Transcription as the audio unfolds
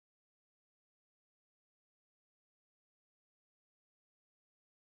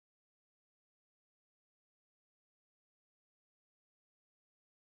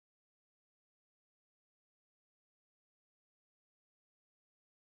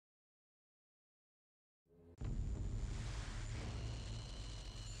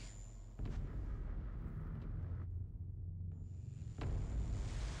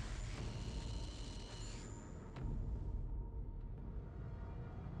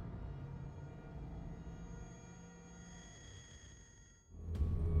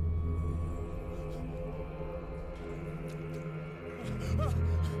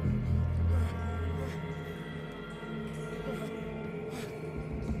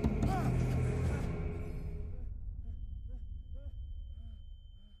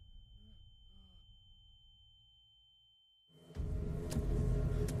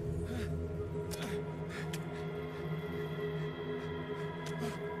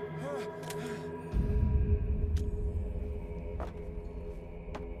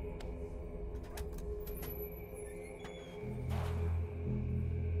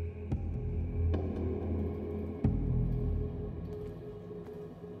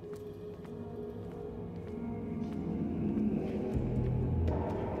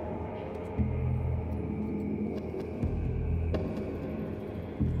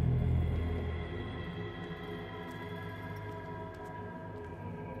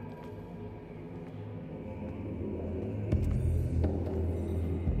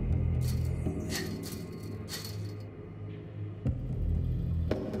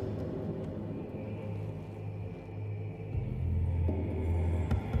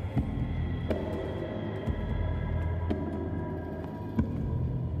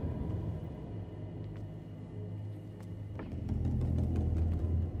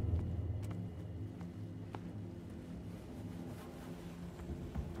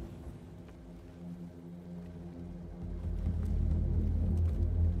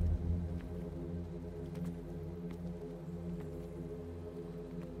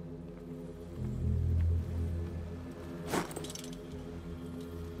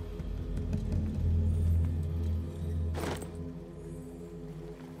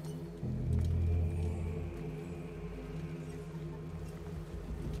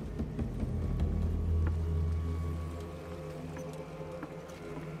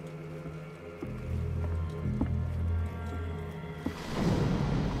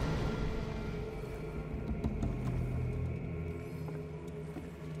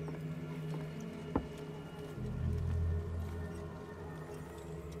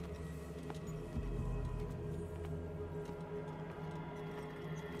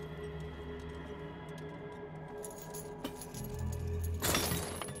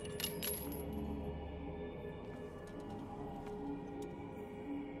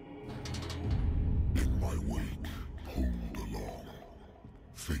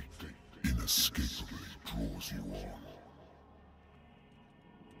you on.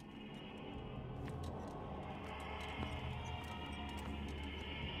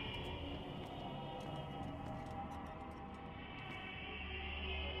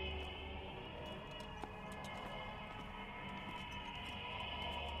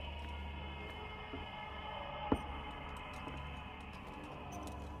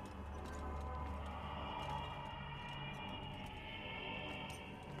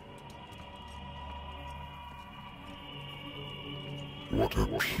 What a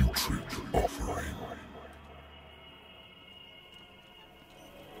putrid offering.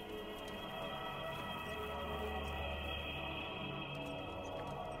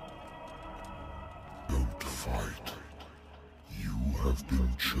 Don't fight. You have been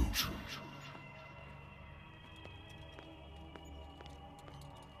chosen.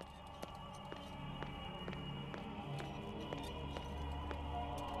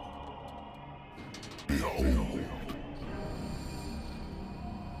 Behold.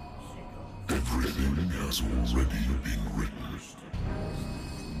 Everything has already been written.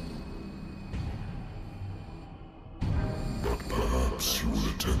 But perhaps you will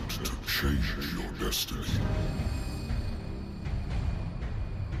attempt to change your destiny.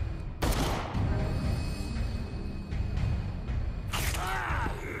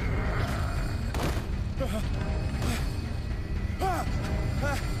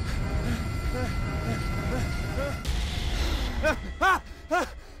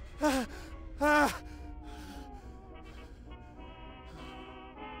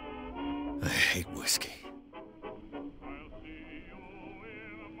 I hate whiskey.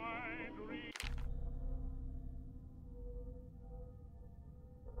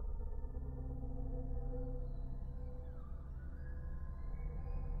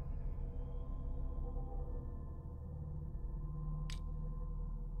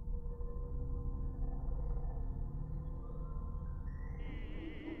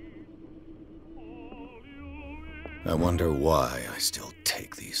 I wonder why I still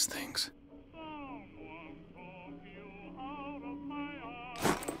take these things.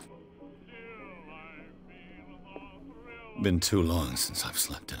 Been too long since I've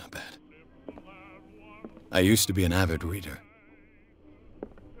slept in a bed. I used to be an avid reader.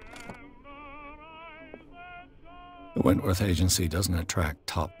 The Wentworth Agency doesn't attract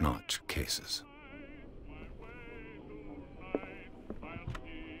top-notch cases.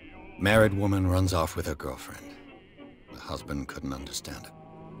 Married woman runs off with her girlfriend. The husband couldn't understand it.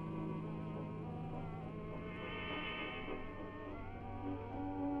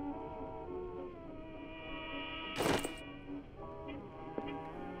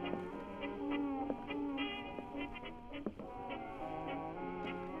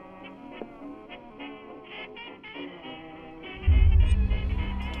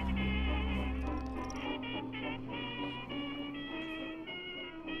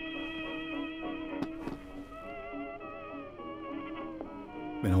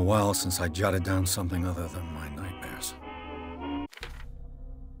 Been a while since I jotted down something other than my nightmares.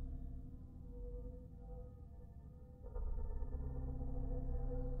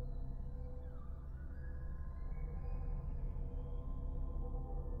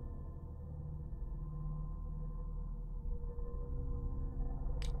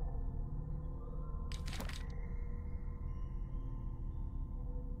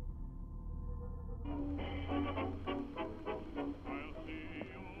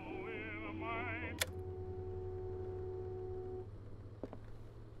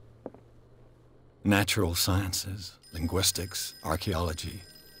 Natural sciences, linguistics, archaeology.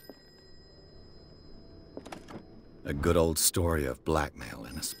 A good old story of blackmail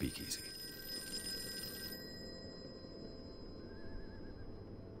in a speakeasy.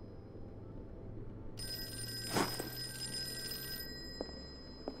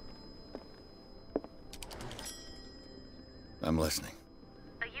 I'm listening.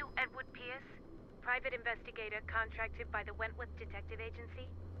 Are you Edward Pierce, private investigator contracted by the Wentworth Detective Agency?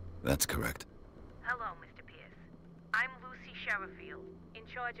 That's correct. Hello, Mr. Pierce. I'm Lucy Sherifield, in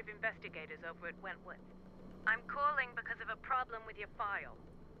charge of investigators over at Wentworth. I'm calling because of a problem with your file.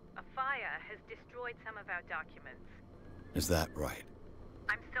 A fire has destroyed some of our documents. Is that right?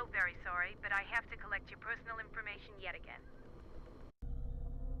 I'm so very sorry, but I have to collect your personal information yet again.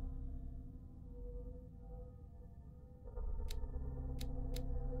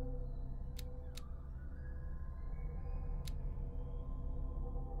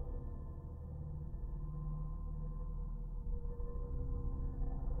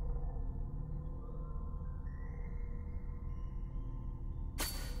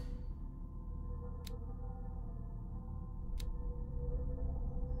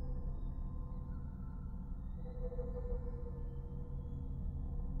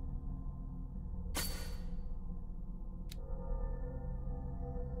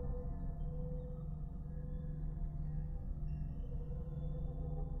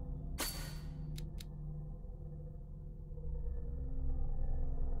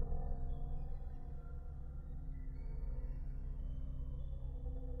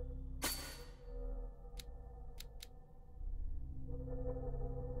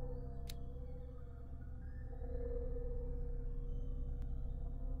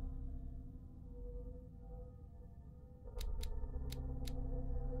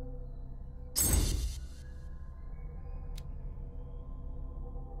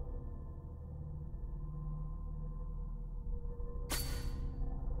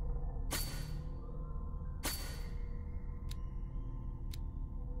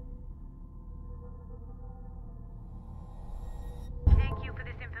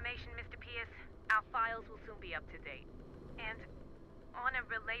 be up to date. And on a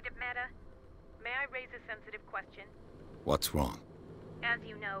related matter, may I raise a sensitive question? What's wrong? As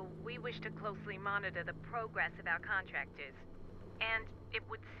you know, we wish to closely monitor the progress of our contractors. And it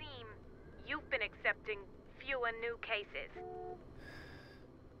would seem you've been accepting fewer new cases.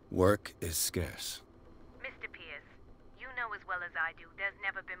 Work is scarce. Mr. Pierce, you know as well as I do, there's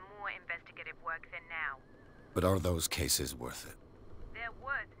never been more investigative work than now. But are those cases worth it? They're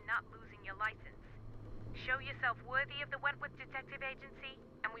worth not losing your license. Show yourself worthy of the Wentworth Detective Agency,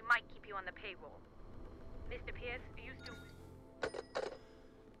 and we might keep you on the payroll. Mr. Pierce, are you still...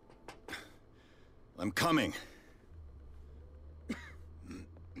 I'm coming.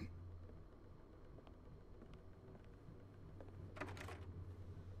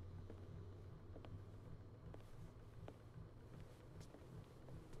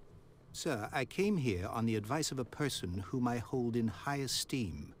 Sir, I came here on the advice of a person whom I hold in high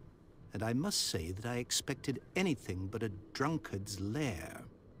esteem, and I must say that I expected anything but a drunkard's lair.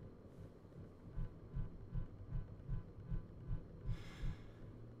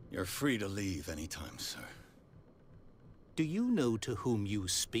 You're free to leave anytime, sir. Do you know to whom you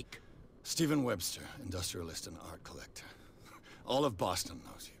speak? Stephen Webster, industrialist and art collector. All of Boston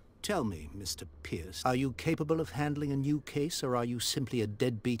knows you. Tell me, Mr. Pierce, are you capable of handling a new case, or are you simply a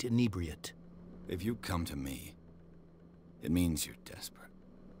deadbeat inebriate? If you come to me, it means you're desperate.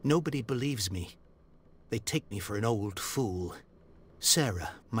 Nobody believes me. They take me for an old fool.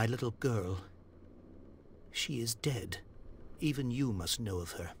 Sarah, my little girl, she is dead. Even you must know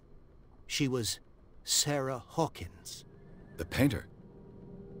of her. She was Sarah Hawkins. The painter?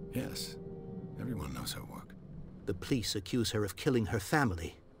 Yes. Everyone knows her work. The police accuse her of killing her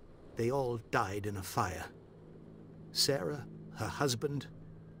family. They all died in a fire. Sarah, her husband,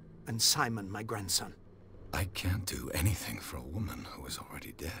 and Simon, my grandson. I can't do anything for a woman who is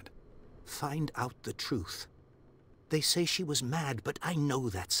already dead. Find out the truth. They say she was mad, but I know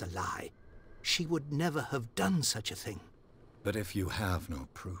that's a lie. She would never have done such a thing. But if you have no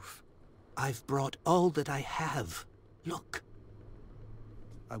proof... I've brought all that I have. Look.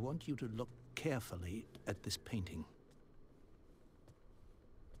 I want you to look carefully at this painting.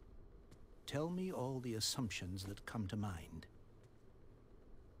 Tell me all the assumptions that come to mind.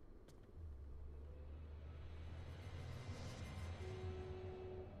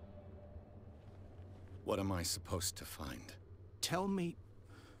 What am I supposed to find? Tell me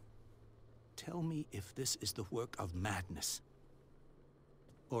if this is the work of madness.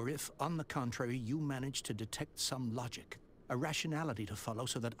 Or if, on the contrary, you manage to detect some logic, a rationality to follow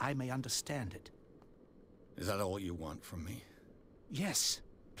so that I may understand it. Is that all you want from me? Yes,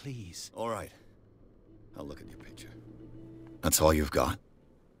 please. All right. I'll look at your picture. That's all you've got?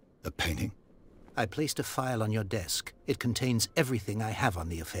 The painting? I placed a file on your desk. It contains everything I have on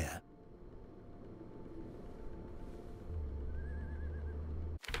the affair.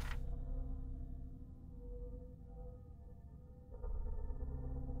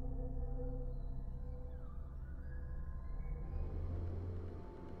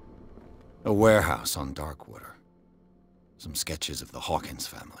 A warehouse on Darkwater. Some sketches of the Hawkins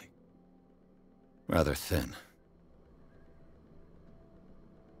family. Rather thin.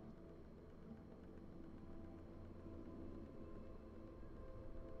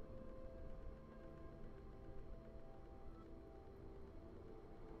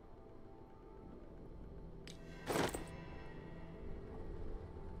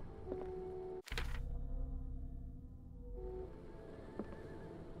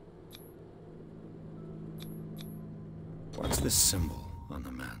 What's this symbol on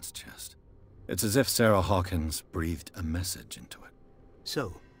the man's chest? It's as if Sarah Hawkins breathed a message into it.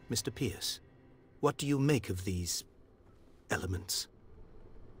 So, Mr. Pierce, what do you make of these elements?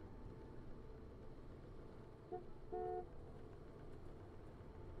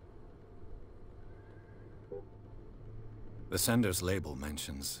 The sender's label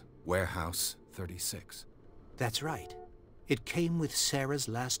mentions Warehouse 36. That's right. It came with Sarah's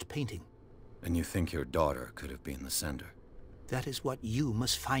last painting. And you think your daughter could have been the sender? That is what you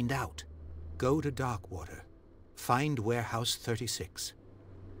must find out. Go to Darkwater. Find Warehouse 36.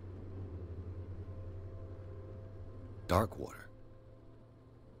 Darkwater?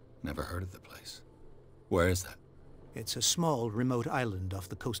 Never heard of the place. Where is that? It's a small, remote island off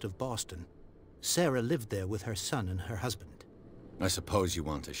the coast of Boston. Sarah lived there with her son and her husband. I suppose you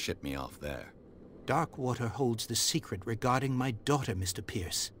want to ship me off there. Darkwater holds the secret regarding my daughter, Mr.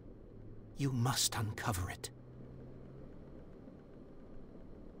 Pierce. You must uncover it.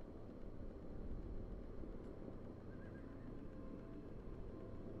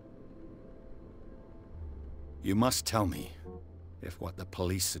 You must tell me if what the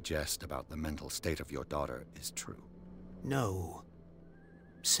police suggest about the mental state of your daughter is true. No.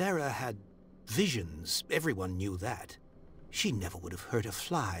 Sarah had visions. Everyone knew that. She never would have hurt a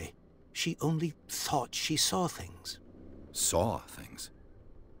fly. She only thought she saw things. Saw things?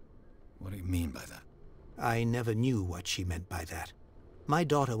 What do you mean by that? I never knew what she meant by that. My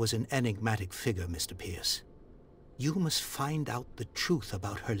daughter was an enigmatic figure, Mr. Pierce. You must find out the truth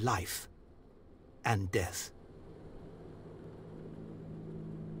about her life and death.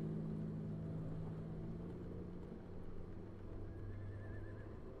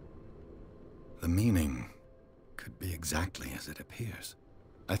 The meaning could be exactly as it appears.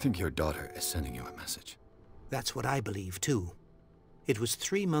 I think your daughter is sending you a message. That's what I believe, too. It was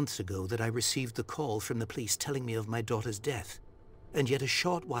 3 months ago that I received the call from the police telling me of my daughter's death. And yet a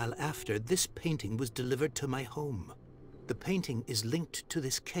short while after, this painting was delivered to my home. The painting is linked to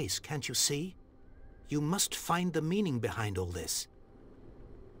this case, can't you see? You must find the meaning behind all this.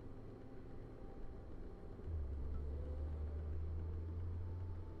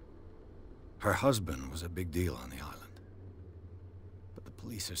 Her husband was a big deal on the island. But the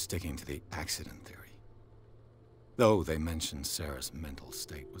police are sticking to the accident theory. Though they mentioned Sarah's mental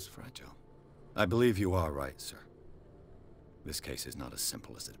state was fragile. I believe you are right, sir. This case is not as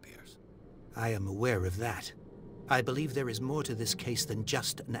simple as it appears. I am aware of that. I believe there is more to this case than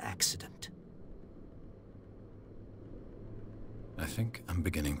just an accident. I think I'm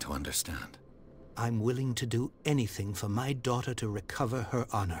beginning to understand. I'm willing to do anything for my daughter to recover her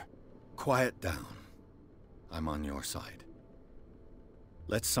honor. Quiet down. I'm on your side.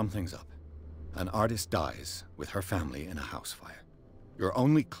 Let's sum things up. An artist dies with her family in a house fire. Your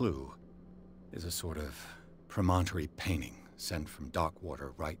only clue is a sort of promontory painting sent from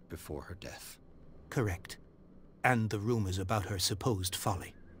Darkwater right before her death. Correct. And the rumors about her supposed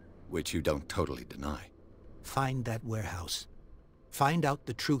folly. Which you don't totally deny. Find that warehouse. Find out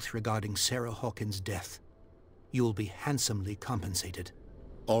the truth regarding Sarah Hawkins' death. You'll be handsomely compensated.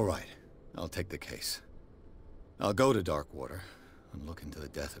 All right. I'll take the case. I'll go to Darkwater and look into the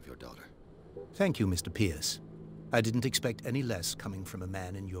death of your daughter. Thank you, Mr. Pierce. I didn't expect any less coming from a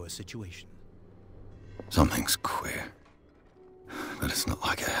man in your situation. Something's queer. But it's not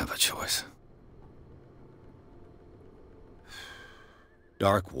like I have a choice.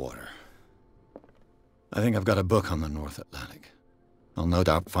 Darkwater. I think I've got a book on the North Atlantic. I'll no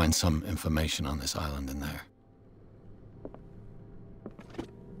doubt find some information on this island in there.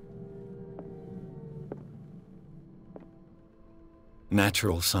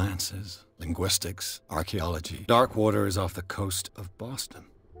 Natural sciences, linguistics, archaeology. Darkwater is off the coast of Boston.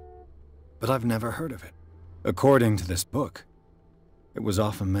 But I've never heard of it. According to this book, it was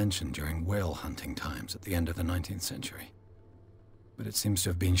often mentioned during whale hunting times at the end of the 19th century. But it seems to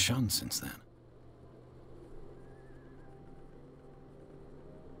have been shunned since then.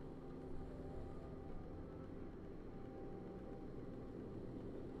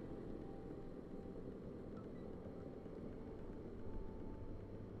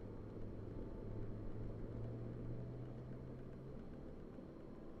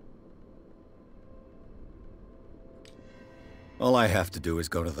 All I have to do is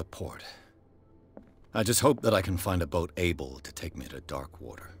go to the port. I just hope that I can find a boat able to take me to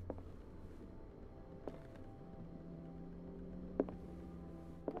Darkwater.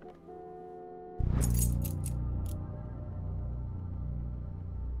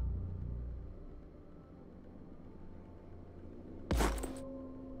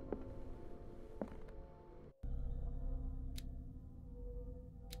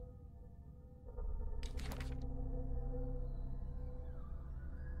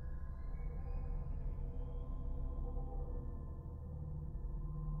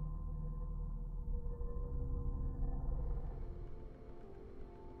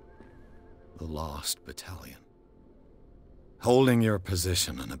 The Lost Battalion. Holding your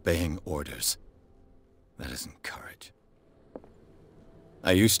position and obeying orders. That isn't courage.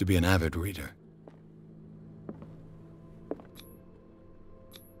 I used to be an avid reader.